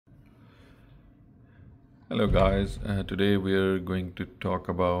Hello guys, today we're going to talk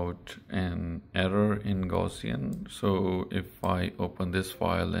about an error in Gaussian. So if I open this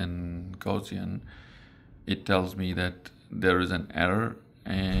file in Gaussian, it tells me that there is an error,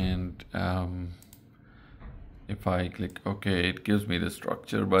 and if I click OK, it gives me the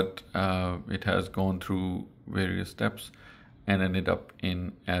structure, but it has gone through various steps and ended up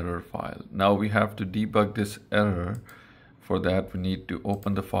in error file. Now we have to debug this error. For that, we need to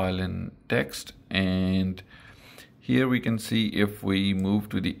open the file in text, and here we can see if we move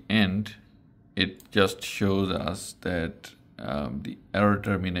to the end, it just shows us that the error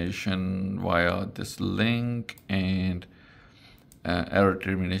termination via this link and error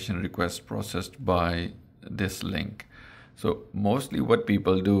termination request processed by this link. So mostly what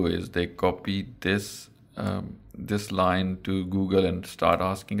people do is they copy this this line to Google and start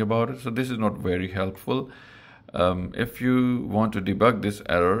asking about it. So this is not very helpful. If you want to debug this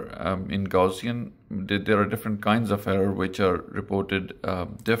error in Gaussian, there are different kinds of error which are reported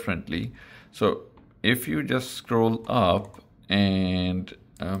differently. So if you just scroll up and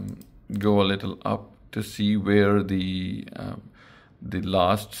go a little up to see where the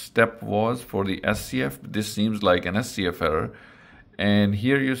last step was for the SCF, this seems like an SCF error. And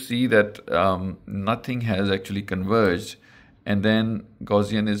here you see that nothing has actually converged. And then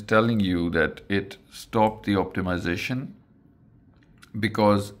Gaussian is telling you that it stopped the optimization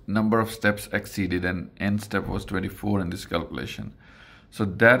because number of steps exceeded and end step was 24 in this calculation. So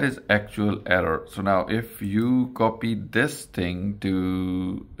that is actual error. So now if you copy this thing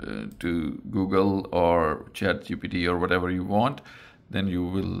to Google or ChatGPT or whatever you want, then you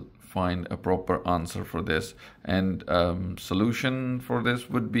will find a proper answer for this. And solution for this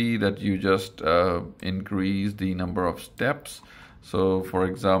would be that you just increase the number of steps. So for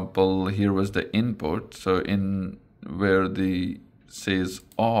example, here was the input, so in where the says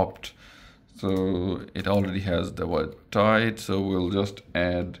opt, so it already has the word tied, so we'll just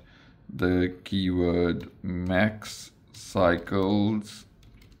add the keyword max cycles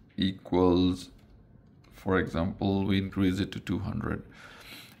equals, for example, we increase it to 200.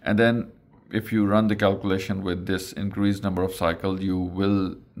 And then if you run the calculation with this increased number of cycles, you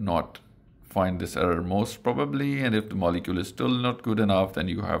will not find this error most probably. And if the molecule is still not good enough, then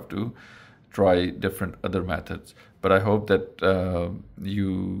you have to try different other methods. But I hope that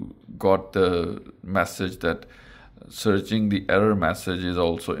you got the message that searching the error message is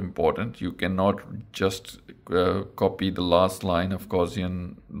also important. You cannot just copy the last line of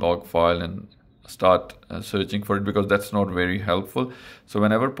Gaussian log file and start searching for it, because that's not very helpful. So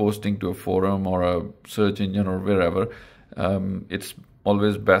whenever posting to a forum or a search engine or wherever, it's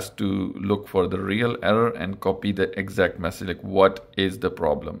always best to look for the real error and copy the exact message, like what is the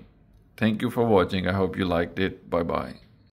problem. Thank you for watching. I hope you liked it. Bye bye.